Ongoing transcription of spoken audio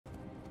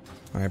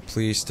Alright,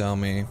 please tell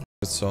me.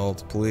 It's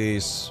sold,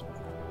 please.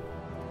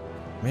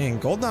 Man,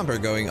 gold number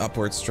going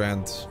upwards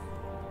trend.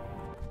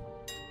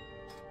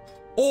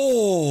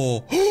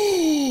 Oh!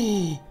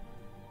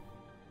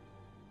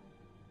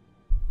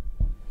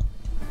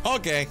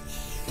 Okay.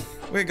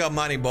 We got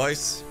money,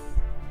 boys.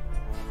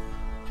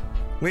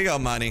 We got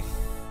money.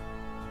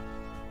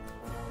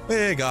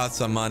 We got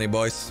some money,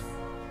 boys.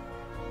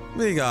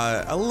 We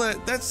got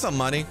that's some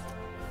money.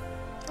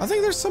 I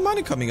think there's some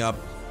money coming up.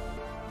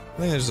 I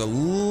think there's a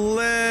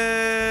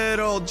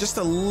little, just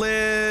a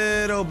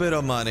little bit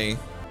of money.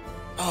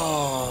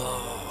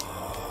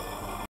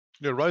 Oh.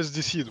 Yeah,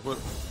 RaizQT. What?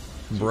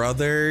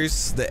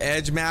 Brothers, the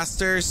Edge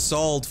Master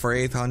sold for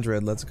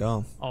 800. Let's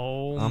go.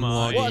 Oh I'm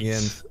my logging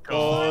in.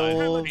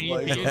 Oh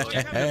my god.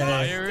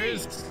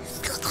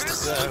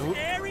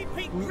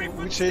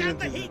 Which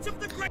agent is it?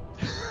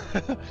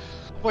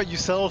 What, you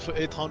sell for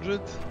 800?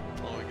 Oh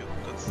my god,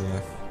 that's...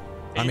 Yeah.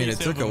 I mean, it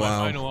took a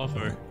while. Final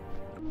offer.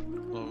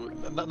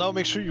 Now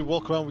make sure you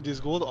walk around with this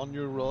gold on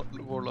your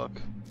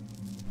warlock.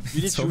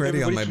 You It's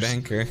already on my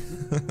banker.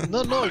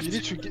 No, you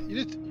need to keep it. You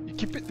need to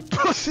keep it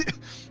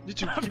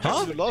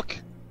on your lock.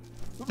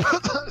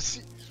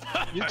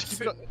 You need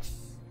to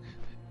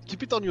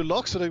keep it on your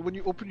lock so that when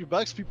you open your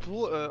bags,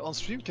 people on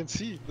stream can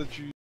see that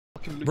you.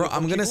 Bro,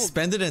 I'm gonna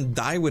spend it and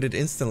die with it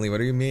instantly. What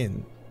do you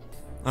mean?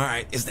 All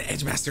right, is the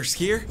Edge Master's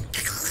here?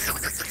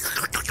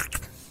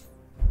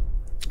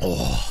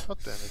 Oh. God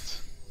damn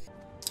it.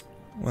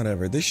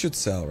 Whatever, they should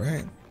sell,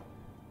 right?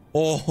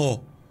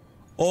 Oh.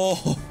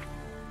 Oh.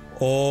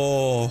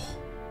 Oh.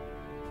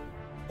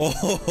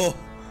 Oh.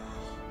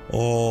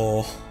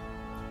 Oh.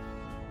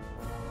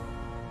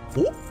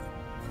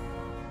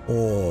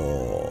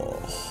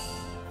 Oh.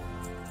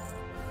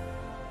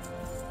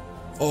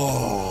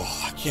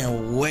 Oh. I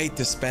can't wait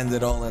to spend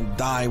it all and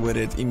die with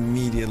it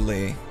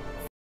immediately.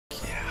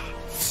 Yeah.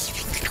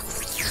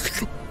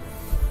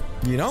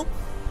 You know?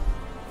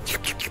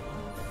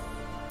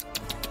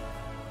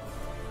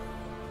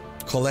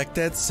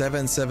 Collected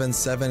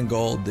 777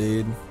 gold,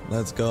 dude.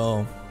 Let's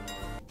go.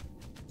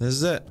 This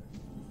is it.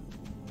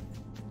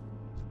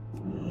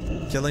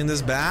 Killing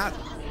this bat.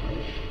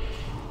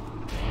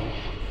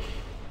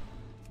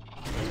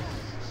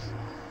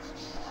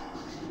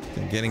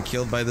 I'm getting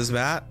killed by this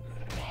bat.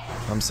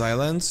 I'm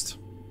silenced.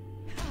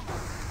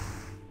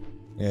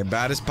 Yeah,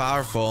 bat is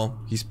powerful.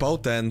 He's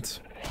potent.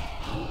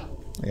 I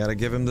gotta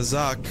give him the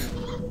Zuck.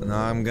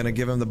 Now I'm gonna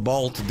give him the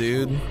bolt,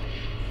 dude.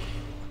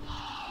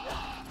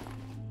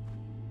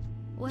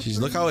 Jeez,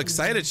 look how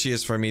excited she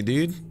is for me,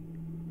 dude.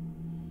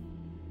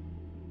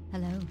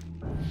 Hello.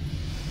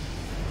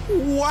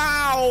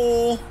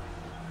 Wow!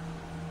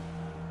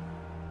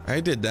 I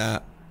did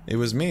that. It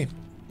was me.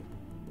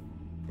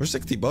 We're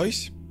 60,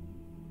 boys.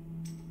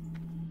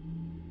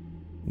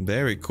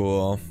 Very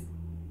cool.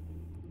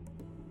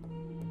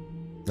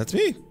 That's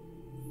me.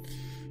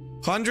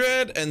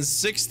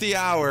 160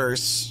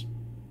 hours.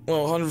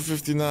 Well,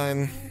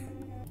 159.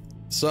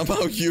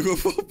 Somehow you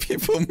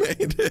people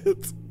made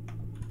it.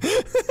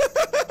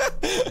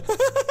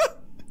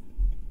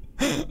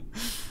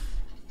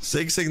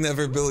 Sig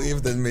never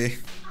believed in me.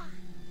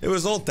 It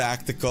was all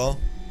tactical.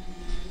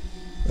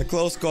 The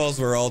close calls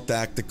were all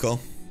tactical.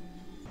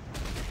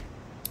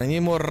 I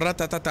need more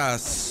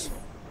ratatatas.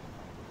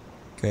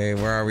 Okay,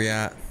 where are we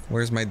at?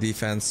 Where's my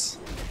defense?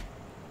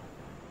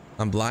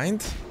 I'm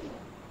blind?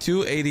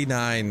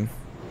 289.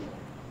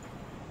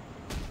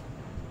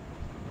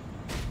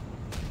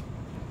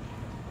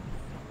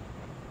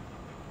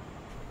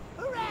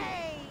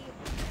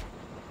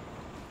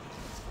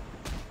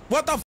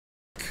 What the f***?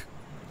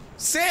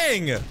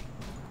 Sing!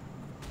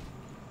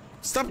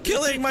 Stop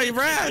killing my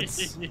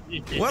rats!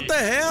 What the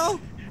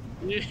hell?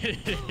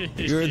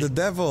 You're the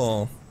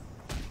devil.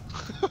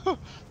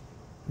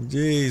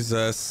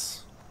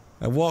 Jesus.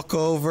 I walk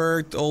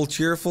over all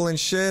cheerful and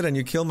shit and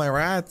you kill my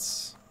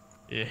rats?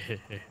 He's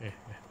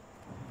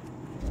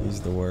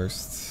the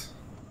worst.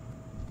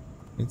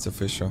 It's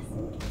official.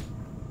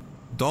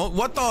 Don't-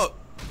 what the-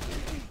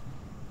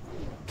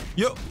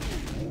 You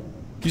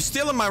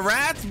stealing my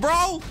rats,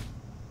 bro?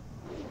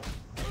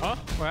 Huh?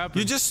 What happened?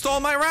 You just stole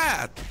my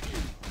rat.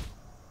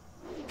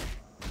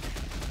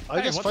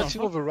 I guess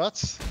fighting over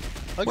rats.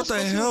 What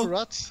the hell?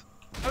 Rats.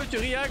 How did you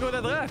react with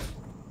that rat?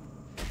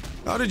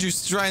 How did you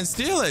try and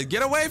steal it?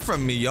 Get away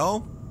from me,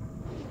 yo.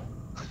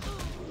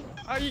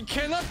 You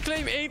cannot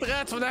claim 8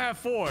 rats when I have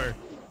 4.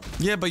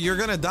 Yeah, but you're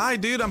gonna die,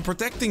 dude. I'm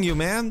protecting you,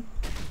 man.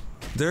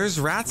 There's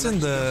rats in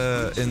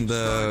the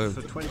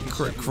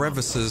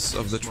crevices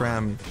of the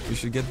tram. You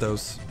should get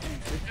those.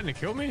 You're gonna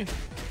kill me?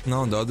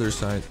 No, on the other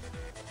side.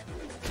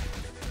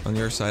 On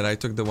your side, I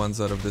took the ones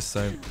out of this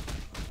side.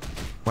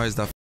 Why is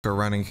that fucker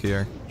running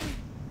here?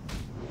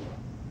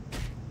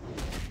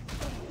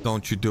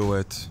 Don't you do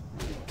it.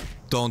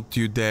 Don't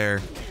you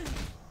dare.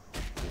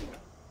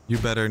 You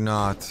better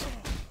not.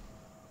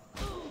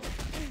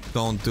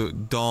 Don't do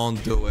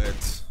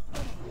it.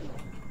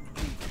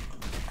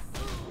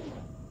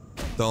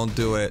 Don't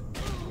do it.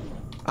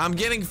 I'm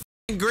getting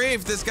f***ing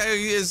grief. This guy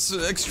is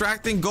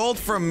extracting gold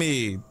from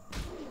me.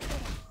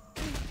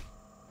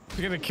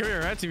 He's gonna kill your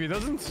rat if he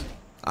doesn't.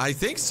 I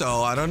think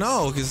so. I don't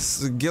know.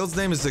 His guild's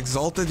name is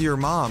Exalted Your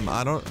Mom.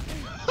 I don't.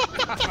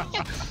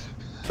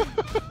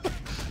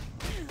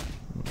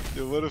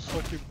 Yo, what a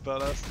fucking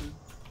badass dude.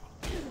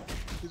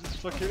 He just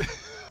fucking.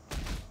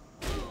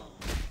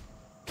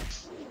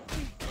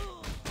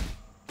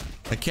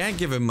 I can't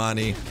give him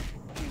money.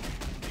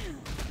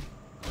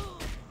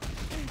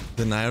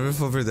 The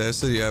knife over there,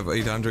 so you have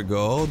 800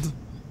 gold.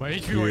 My Here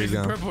HP you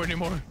isn't go. purple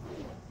anymore.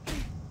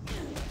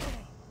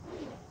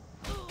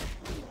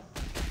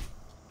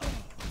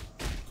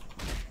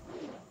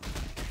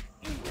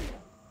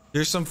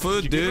 Here's some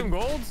food, You give him dude.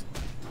 gold?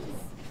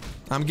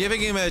 I'm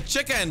giving him a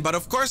chicken, but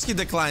of course he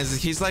declines.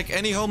 He's like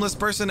any homeless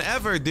person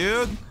ever,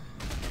 dude.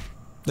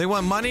 They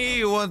want money,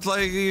 you want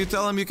like, you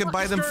tell them you can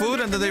buy them food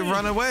and then they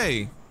run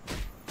away.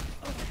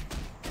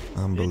 He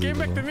came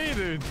back to Unbelievable. me,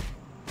 dude.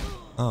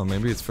 Oh,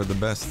 maybe it's for the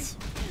best.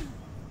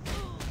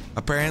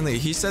 Apparently,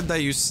 he said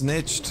that you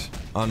snitched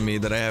on me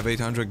that I have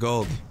 800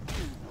 gold.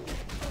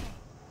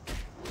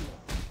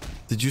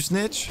 Did you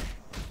snitch?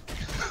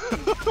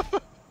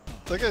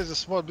 That guy is a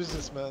smart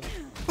businessman.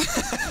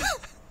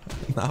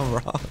 Not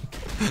wrong.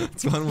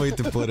 It's one way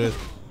to put it.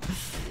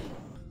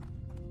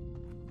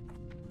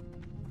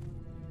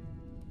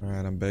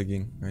 Alright, I'm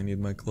begging. I need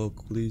my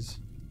cloak, please.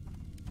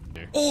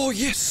 Here. Oh,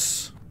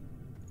 yes!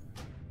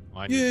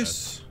 I need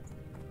Yes!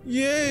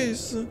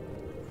 Yes!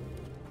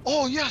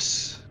 Oh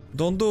yes!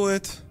 Don't do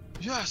it.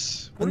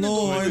 Yes!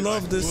 No, I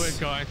love that. Do this.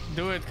 it, Kine.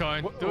 Do it,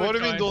 Kine. What, Do what it,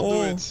 do you mean Kine. don't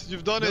Oh. do it?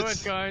 You've done Do it.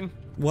 it, Kine. You've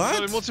done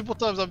it What? multiple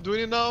times. I'm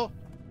doing it now.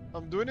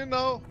 I'm doing it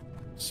now.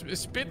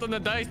 Spit on the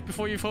dice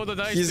before you throw the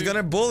dice. He's dude.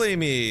 gonna bully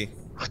me.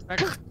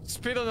 Like,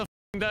 spit on the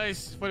f***ing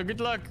dice for good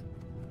luck.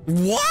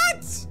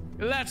 What?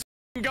 Let's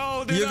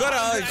go, dude. You got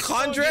a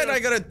 100? I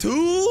got a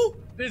 2?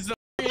 This is the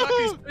f***ing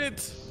lucky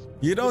spit.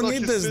 You don't Lucky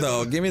need this spin.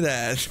 though. Give me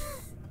that.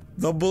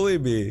 Don't bully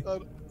me.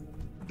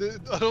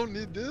 I don't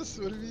need this.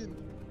 What do you mean?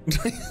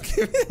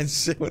 Give me that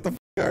shit. What the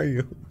f are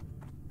you?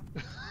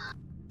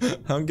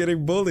 I'm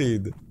getting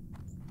bullied.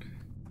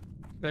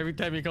 Every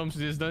time he comes to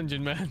this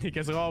dungeon, man, he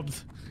gets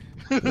robbed.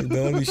 The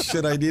only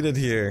shit I needed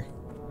here.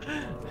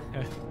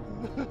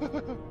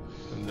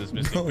 And this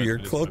missing Bro, your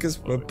bit cloak is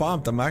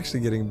pumped. I'm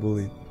actually getting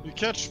bullied. You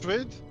can't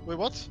trade? Wait,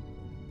 what?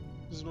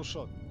 There's no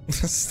shot.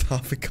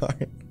 Stop it,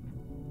 Karn.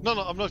 No,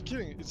 I'm not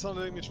kidding. It's not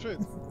letting me trade.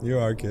 You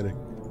are kidding.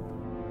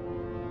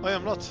 I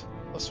am not.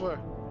 I swear.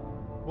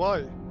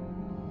 Why?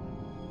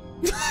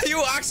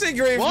 You actually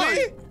griefed Why?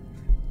 me?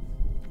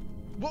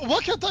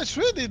 Why can't I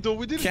trade it though?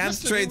 We did it Can't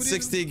yesterday, trade we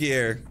didn't- 60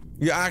 gear.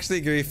 You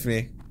actually griefed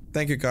me.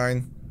 Thank you,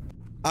 Karn.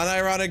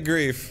 Unironic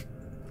grief.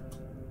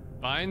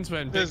 Finds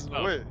when There's picked no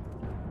up. way.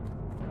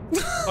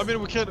 I mean,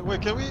 we can.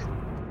 Wait, can we?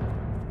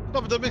 No,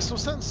 but that makes no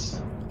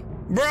sense.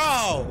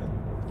 Bro!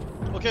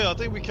 Okay, I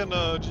think we can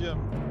GM.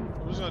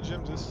 I'm just gonna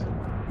GM this.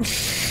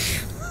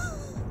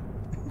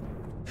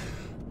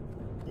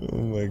 Oh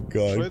my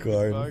god, Trade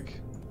Karn.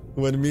 bag.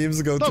 When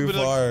memes go No, too but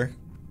like- far.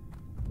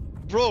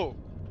 Bro,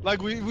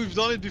 like we've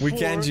done it before. We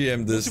can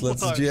GM this.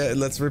 multiple times.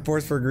 Let's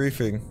report for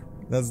griefing.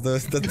 That's the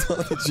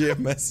only GM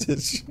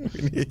message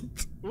we need.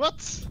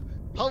 What?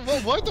 How?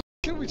 Why the f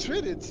can we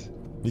trade it?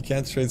 You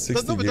can't trade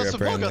 60 No, but gear that's a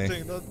bug, apparently.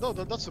 I think. No,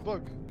 that's a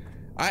bug.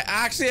 I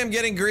actually am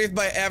getting griefed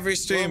by every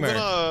streamer.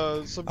 Well, I'm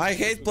gonna submit I it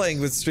hate to playing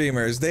with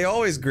streamers. They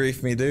always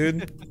grief me,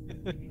 dude.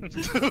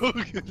 this.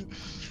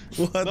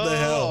 What No, the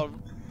hell?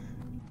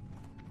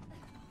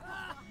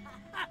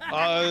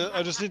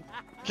 I just need.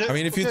 I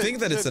mean, if you think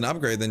that it's an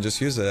upgrade, then just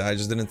use it. I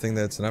just didn't think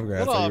that it's an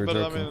upgrade. I thought you were but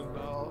I joking. mean,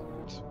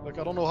 like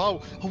I don't know how.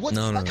 What?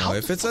 No, no, like, no. how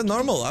If the it's a fuck do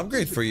normal you-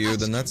 upgrade for you,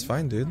 then that's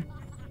fine, dude.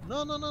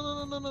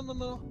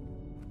 No.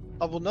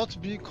 I will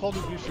not be called a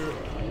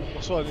griefer.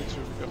 Also, I need to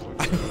be careful.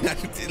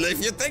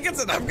 If you think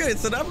it's an upgrade,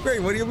 it's an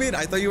upgrade. What do you mean?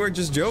 I thought you were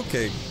just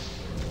joking.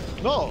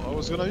 No, I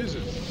was gonna use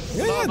it.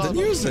 Yeah, No, then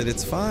no, use no. it.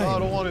 It's fine. No, I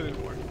don't want it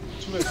anymore.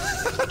 Too late.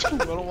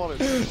 I don't want it.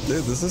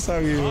 Dude, this is how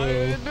you...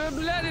 The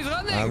blood is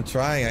running. I'm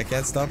trying. I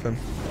can't stop him.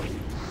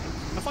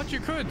 I thought you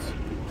could.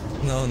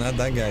 No, not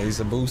that guy. He's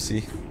a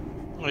boosie.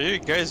 Are you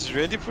guys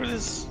ready for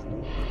this?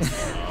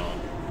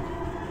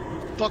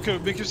 Tucker,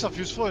 make yourself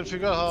useful and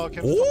figure out how I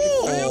can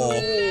Oh!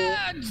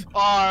 Blood!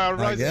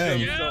 Alright, Again.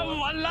 Yeah,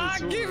 voila,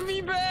 give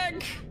me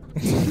back.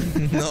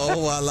 No,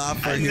 voila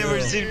for I've you. never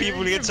seen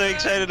people get so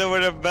excited over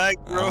the back,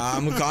 bro.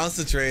 I'm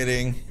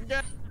concentrating.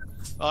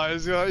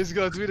 He's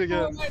gonna do it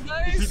again. Oh, my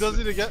If he dice.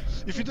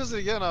 does it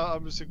again,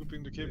 I'm just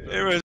equipping the cape.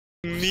 It was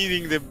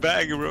needing the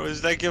bag, bro.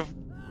 It's like a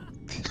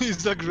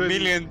He's not $1 ready.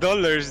 million,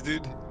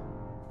 dude.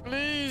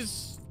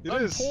 Please. It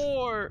I'm is.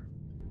 poor.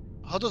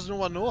 How does no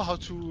one know how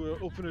to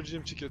open a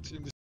GM ticket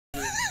in this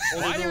game?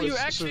 All Why they know are you is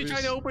actually service.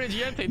 trying to open a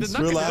GM tape? Just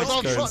There's nothing relax, I'll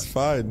else. guys. It's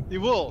fine. He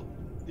will.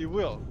 He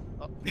will.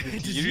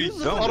 You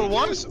don't.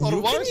 Otherwise,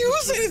 You can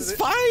use it. It's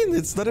fine.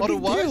 It's not a big deal.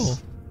 Otherwise,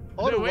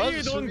 The way you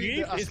it's don't really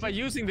grieve the is by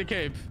using the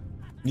cape.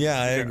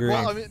 Yeah, I agree.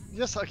 Well, I mean,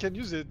 yes, I can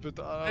use it, but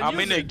I'm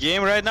use in a it.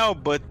 game right now,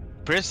 but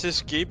press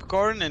escape,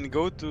 CARN, and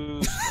go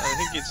to. I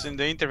think it's in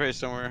the interface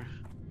somewhere.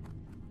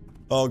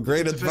 Oh,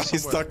 great Intervest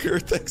advice, somewhere. Tucker.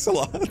 Thanks a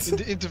lot.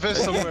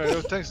 Intervest somewhere.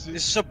 Yo, thanks, dude.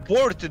 It's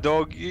support,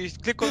 dog. You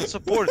click on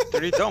support.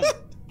 Are you dumb?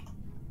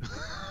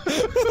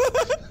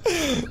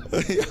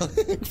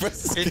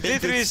 It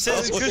literally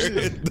says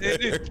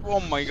oh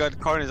my god,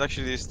 Karn is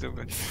actually this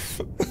stupid.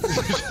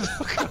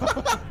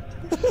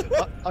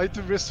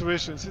 Item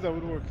restoration. See, that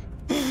would work.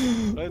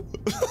 Right?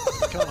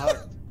 Can't hack.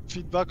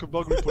 Feedback or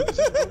bug report. Is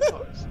it bug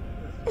bugs?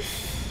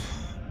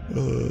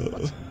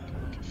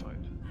 Okay,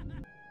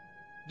 fine.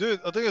 Dude,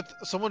 I think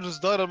someone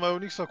just died on my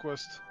Onyxa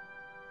quest.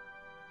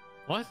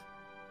 What?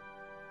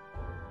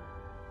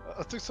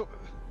 I think so.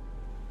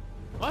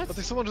 What? I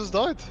think someone just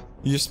died.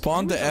 You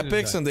spawned the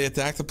epics and they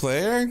attacked the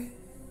player?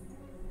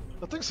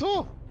 I think so.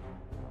 Oh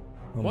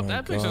What my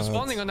epics are God.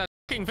 spawning on that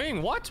fucking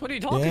thing? What? What are you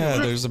talking Yeah,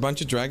 about? there's a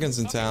bunch of dragons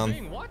in town.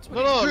 What?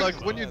 No, no,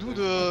 like when you do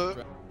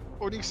the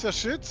Onyxa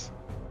shit,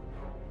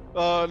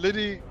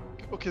 lady.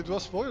 Okay, do I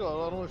spoil?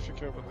 I don't know if you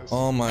care about this.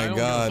 Oh I my don't give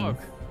a God.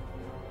 fuck.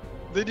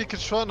 Lady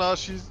Katrana,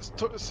 she's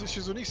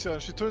Onyxa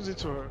and she turns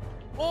into her.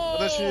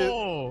 then she-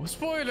 Oh,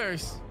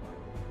 spoilers!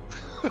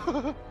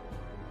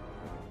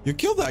 You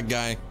killed that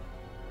guy.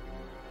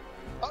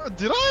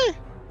 Did I?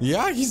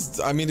 Yeah,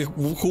 I mean,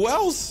 who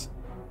else?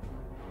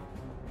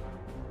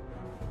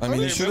 I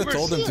mean, you should have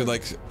told him to,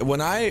 like, when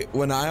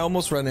I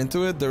almost ran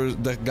into it,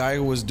 the guy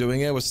who was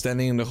doing it was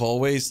standing in the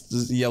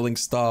hallways yelling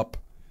stop.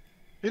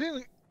 He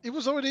didn't. He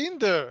was already in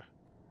there.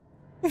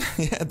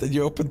 Yeah, then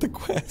you opened the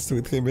quest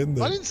with him in I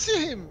there. didn't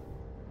see him.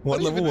 What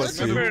I didn't level even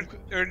was enter he? Remember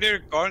earlier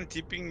Karn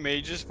tipping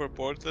mages for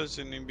portals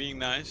and him being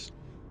nice?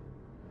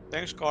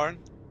 Thanks, Karn.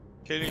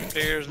 Killing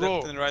players Bro.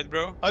 left and right,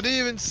 bro. I didn't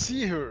even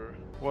see her.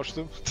 Watch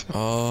them.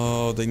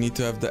 Oh, they need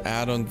to have the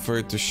add-on for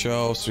it to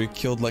show, so he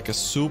killed like a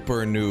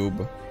super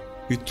noob.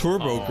 He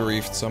turbo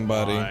griefed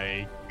somebody.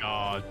 My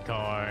God,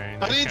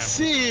 Karn. I didn't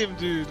see him,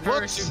 dude.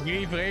 First What? you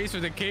gave Raze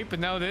with a cape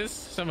and now this?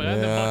 Some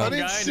random Yeah.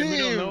 fucking I didn't guy in the middle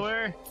see of him.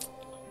 nowhere?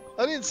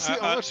 I didn't see. I'm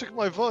gonna check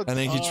my VOD. And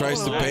then he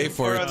tries to pay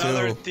for it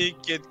another too.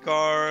 ticket,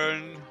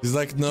 Karn. He's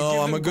like, give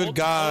no, I'm a him good gold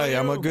to guy. follow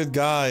I'm a you." good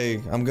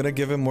guy. I'm gonna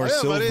give him more Yeah,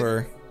 but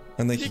silver.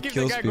 And then Did he you give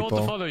kills the guy gold to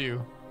people. follow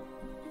you?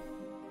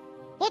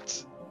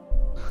 What?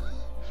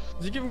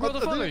 Did you give him gold to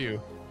I follow didn't-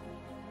 you?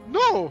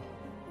 No.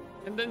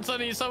 And then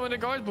suddenly you summon the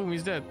guard, boom,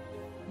 he's dead.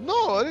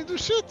 No, I didn't do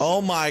shit.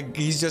 Oh my,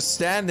 he's just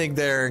standing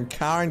there and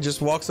Karen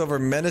just walks over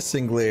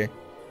menacingly.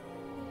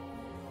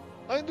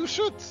 I didn't do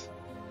shit.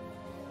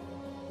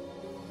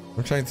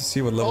 I'm trying to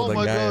see what level Oh that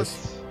my guy god.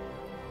 is.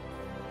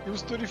 He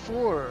was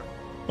 34.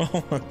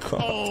 Oh my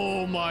god.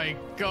 Oh my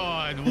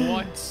God,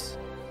 what?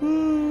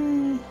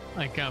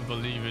 I can't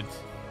believe it.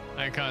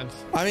 I can't.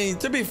 I mean,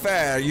 to be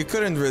fair, you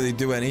couldn't really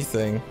do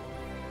anything.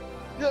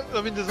 Yeah,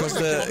 I mean, there's Because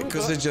nothing I can do,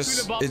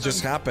 because but- it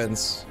just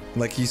happens.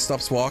 Like he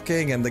stops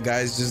walking and the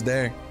guy's just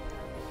there.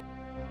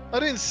 I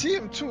didn't see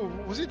him too.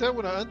 Was he there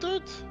when I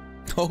entered?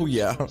 Oh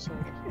yeah.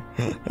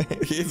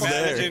 He's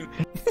there. Imagine,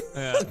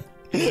 Yeah.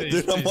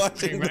 Dude, I'm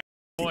watching the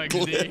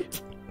clip.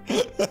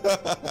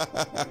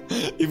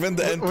 Even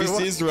the Wait,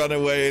 NPCs run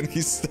away and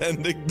he's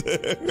standing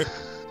there.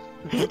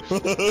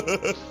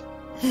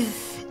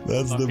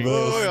 That's the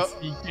Oh,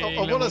 best. yeah.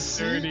 I wanna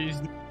see.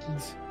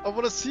 I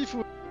wanna see if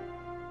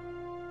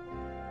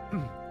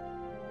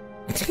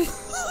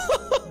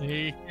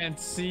He can't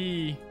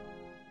see.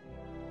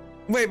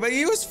 Wait, but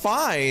he was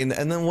fine.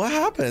 And then what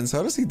happens?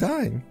 How does he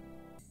die?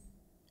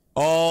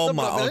 Oh No,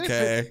 my, but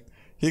okay.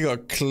 He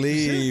got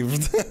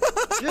cleaved.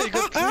 Yeah, he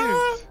got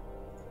cleaved.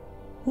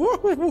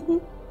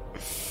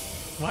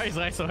 Why is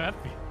I so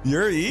happy?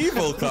 You're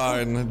evil,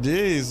 Karn.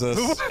 Jesus.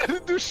 I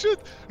didn't do shit.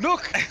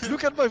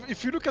 Look at my.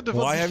 If you look at the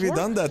VOD Why have you before-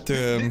 done that to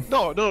him?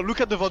 No,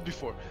 look at the VOD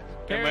before.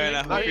 Hey, man,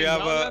 I hope you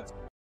have a.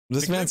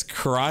 This man's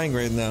crying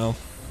right now.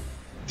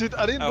 Dude,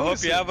 I didn't I hope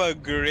notice you it. have a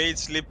great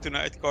sleep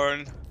tonight,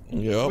 Karn.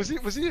 Yep. Was he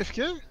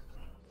AFK?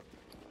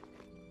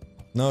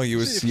 No, he See,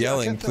 was if you- I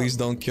yelling, can't tell. please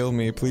don't kill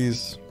me,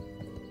 please.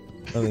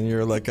 And then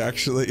you're like,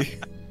 actually.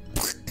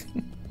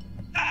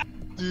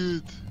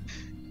 Dude.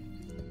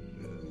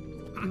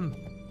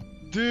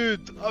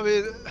 Dude, I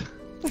mean,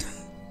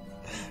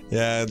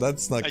 Yeah,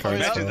 that's not I can Karn's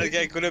imagine fault. that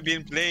guy could have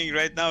been playing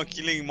right now,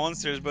 killing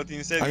monsters, but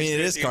instead. I mean, he's it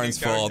is creating a new Karn's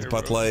fault, character,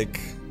 but bro. like...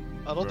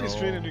 I don't think he's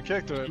training a new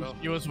character right now.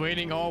 He was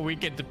waiting all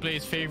weekend to play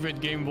his favorite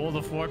game, World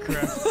of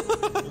Warcraft.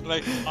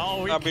 Like,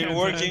 All I've been weekend,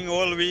 working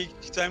all week,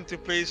 time to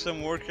play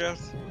some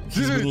Warcraft.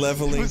 He's been Dude,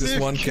 leveling he was this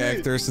one AFK.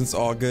 character since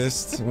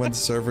August, when the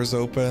servers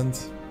opened.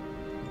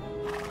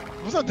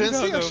 Was that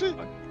dancing No, no. actually?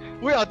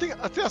 Wait, I think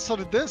I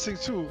started dancing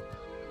too.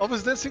 I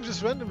was dancing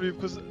just randomly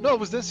because no, I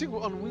was dancing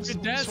on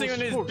Winston. You're dancing on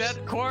his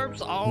dead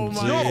corpse? Oh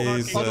my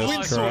Jesus fucking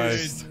God.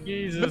 Christ.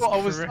 Jesus No,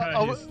 I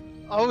Christ.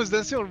 was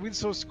dancing on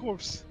Windsor's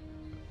corpse.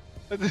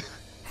 And then...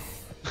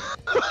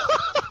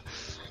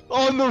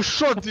 oh no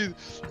shot, dude!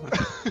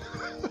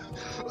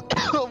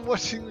 I'm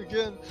watching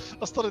again.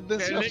 I started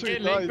dancing after he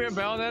Link me died.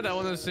 about that, I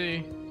wanna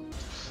see.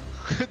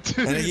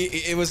 Dude, And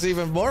it was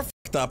even more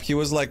fucked up. He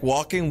was like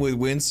walking with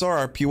Windsor,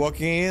 RP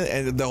walking in,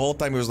 and the whole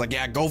time he was like,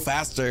 yeah, go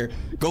faster,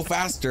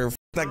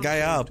 that guy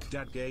up.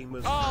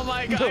 Oh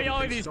my god, I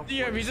already see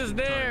him, he's just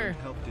there.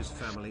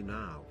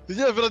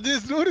 Yeah, but I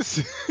didn't notice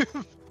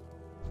him.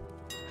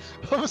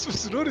 I was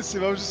supposed to notice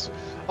him. I was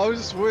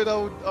just worried I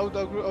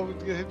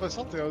would get hit by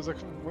something. I was like,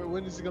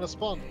 when is he gonna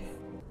spawn?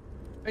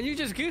 And you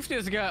just goofed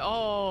this guy.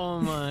 Oh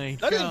my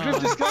god. I didn't grief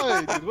this guy,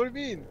 dude. What do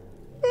you mean?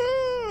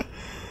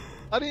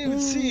 I didn't even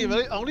see him.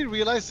 I only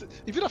realized,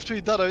 even after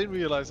he died, I didn't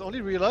realize. I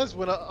only realized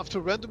when after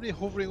randomly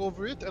hovering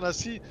over it, and I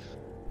see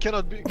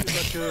cannot be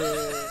like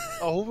I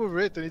hover over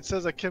it, and it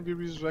says I can be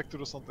resurrected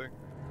or something.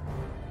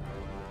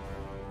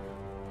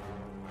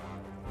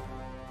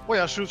 Wait,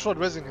 I should have tried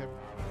rezzing him.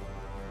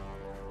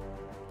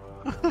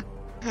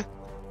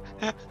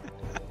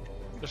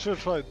 I should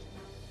have tried.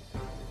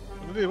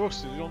 Maybe it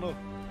works, dude. You don't know.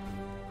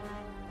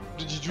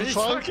 Did you He's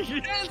try?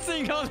 fucking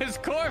dancing on his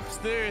corpse,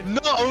 dude. No,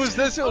 I was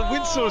dancing on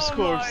Windsor's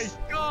corpse.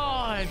 Oh my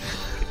god.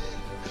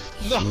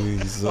 No,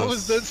 Jesus. I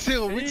was dancing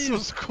on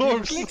Windsor's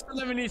corpse. He clicks on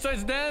him and he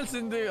starts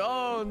dancing, dude.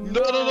 Oh no.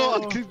 No,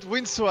 I clicked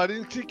Windsor. I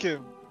didn't click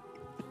him.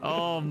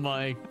 Oh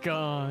my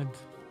god.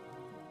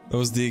 That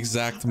was the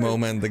exact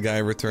moment the guy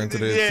returned to,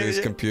 to his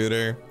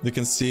computer. You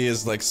can see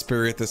his like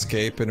spirit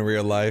escape in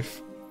real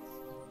life.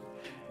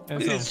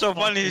 And It's so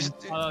funny.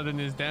 Paladin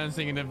is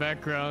dancing in the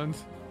background.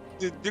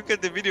 Dude, look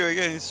at the video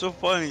again. It's so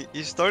funny.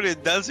 He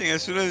started dancing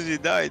as soon as he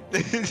died.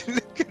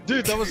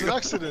 Dude, that was an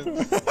accident.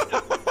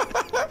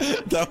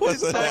 That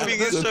was an timing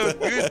is so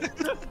good.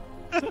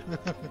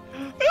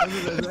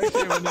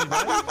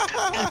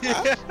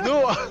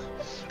 No,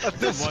 I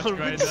danced on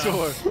right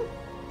Windsor.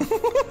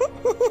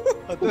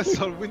 I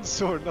danced on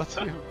Windsor, not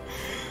him.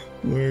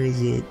 Where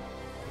is it?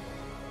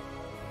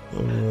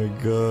 Oh my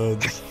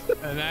god.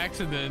 An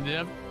accident,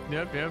 yep.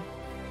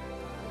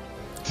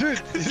 Dude,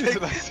 this is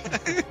an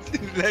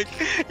accident. Like,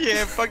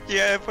 yeah, fuck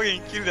yeah, I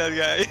fucking killed that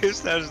guy. He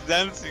starts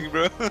dancing,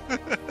 bro.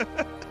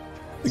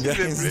 The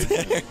guy's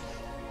there.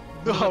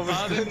 No, I was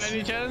Paladin, dancing.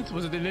 any chance?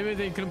 Was it a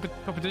limited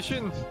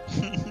competition?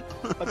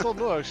 I don't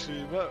know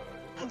actually, but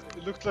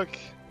it looked like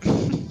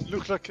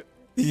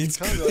He's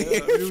kinda,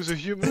 yeah. He was a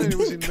human and he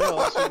was in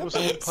male, so it was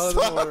a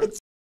paladin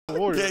or a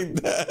warrior. getting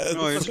dead.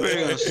 No, he's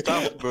wearing a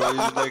staff, bro.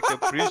 He's like a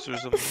priest or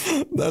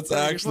something. That's Yeah,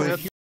 actually he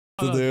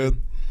f***ed,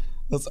 dude.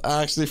 That's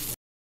actually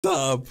f***ed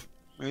up.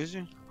 Is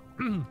he?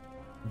 Oh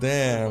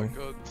Damn. my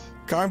god.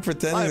 Khan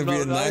pretending to I'm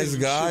be a not nice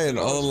lying, guy, shit, and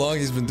I all was- along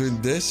he's been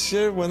doing this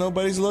shit when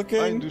nobody's I didn't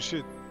looking. do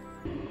shit.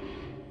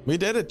 We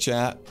did it,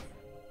 chat.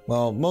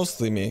 Well,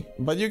 mostly me,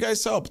 but you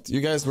guys helped. You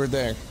guys were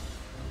there.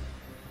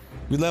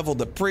 We leveled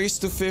a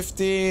priest to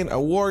 15, a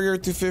warrior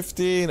to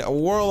 15, a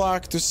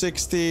warlock to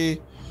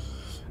 60.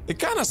 It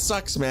kind of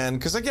sucks, man,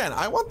 because again,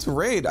 I want to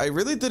raid. I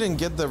really didn't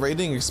get the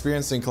raiding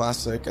experience in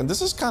Classic, and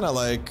this is kind of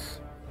like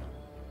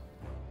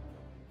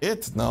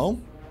it, no?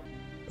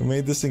 I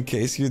made this in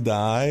case you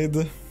died.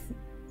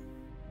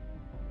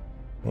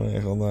 Wait,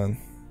 hold on.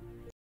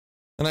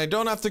 And I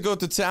don't have to go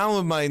to town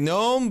with my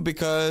gnome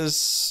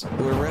because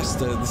we're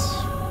rested.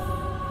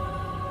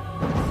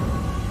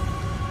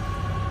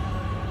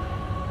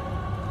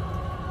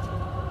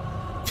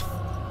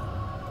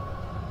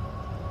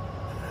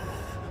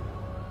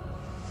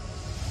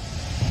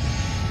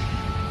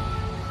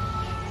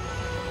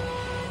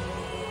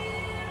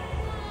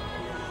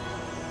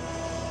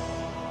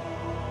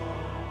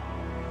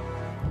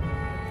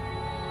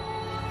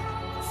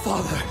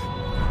 Father,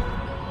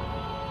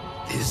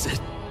 is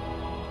it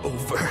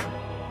over?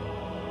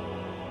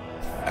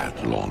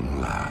 At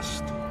long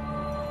last.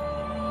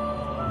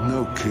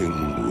 No king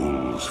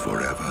rules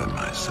forever,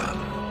 my son.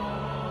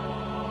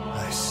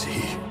 I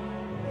see.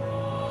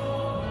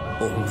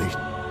 Only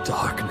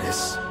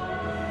darkness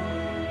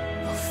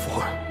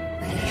before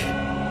me.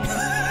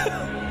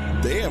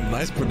 Damn,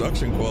 nice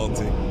production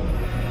quality.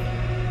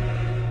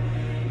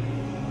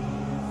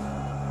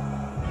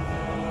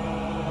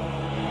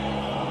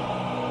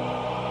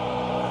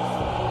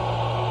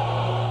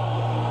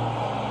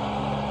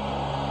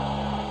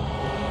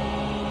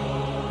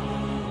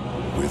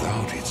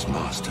 Without its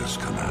master's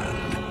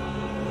command,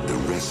 the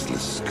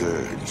restless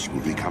scourge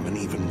will become an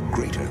even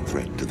greater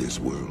threat to this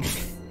world.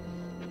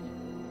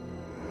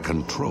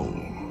 Control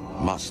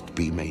must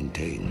be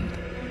maintained.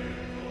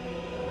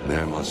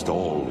 There must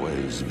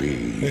always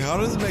be... Hey, how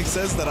does it make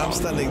sense that I'm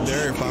standing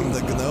there if I'm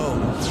the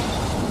gnome?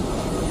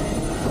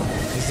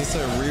 Is this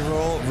a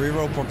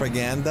reroll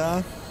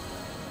propaganda?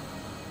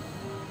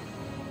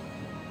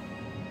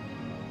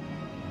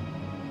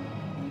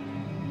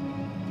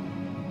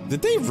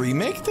 Did they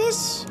remake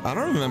this? I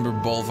don't remember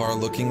Bolvar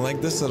looking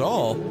like this at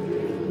all.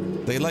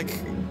 They like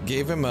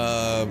gave him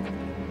a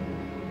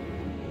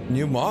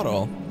new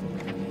model.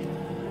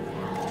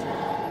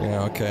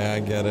 Yeah, okay, I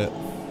get it.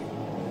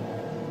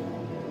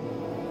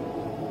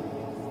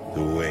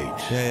 The weight.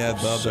 Yeah,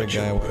 the other such a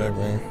guy,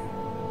 whatever.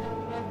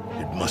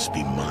 It must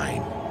be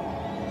mine,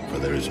 for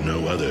there is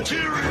no other.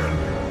 Tyrion!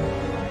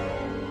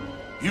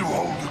 You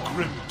hold a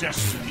grim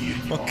destiny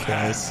in your Okay, I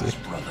hands, see.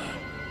 brother.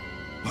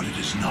 But it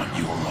is not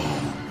your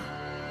own.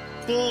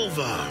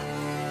 Bolvar!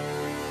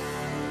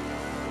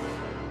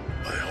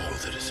 By all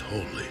that is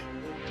holy.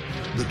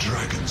 The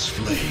dragon's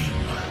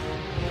flame.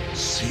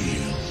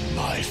 Seal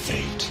my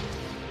fate.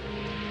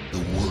 The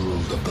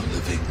world of the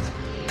living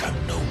can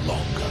no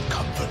longer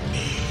comfort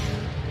me.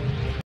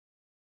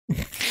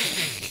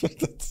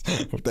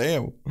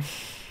 Damn.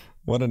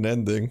 What an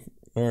ending.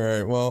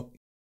 Alright, well.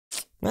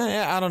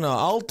 I don't know.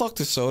 I'll talk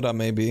to Soda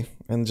maybe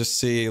and just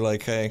see,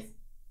 like, hey,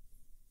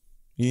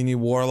 you need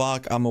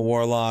Warlock, I'm a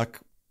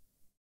Warlock.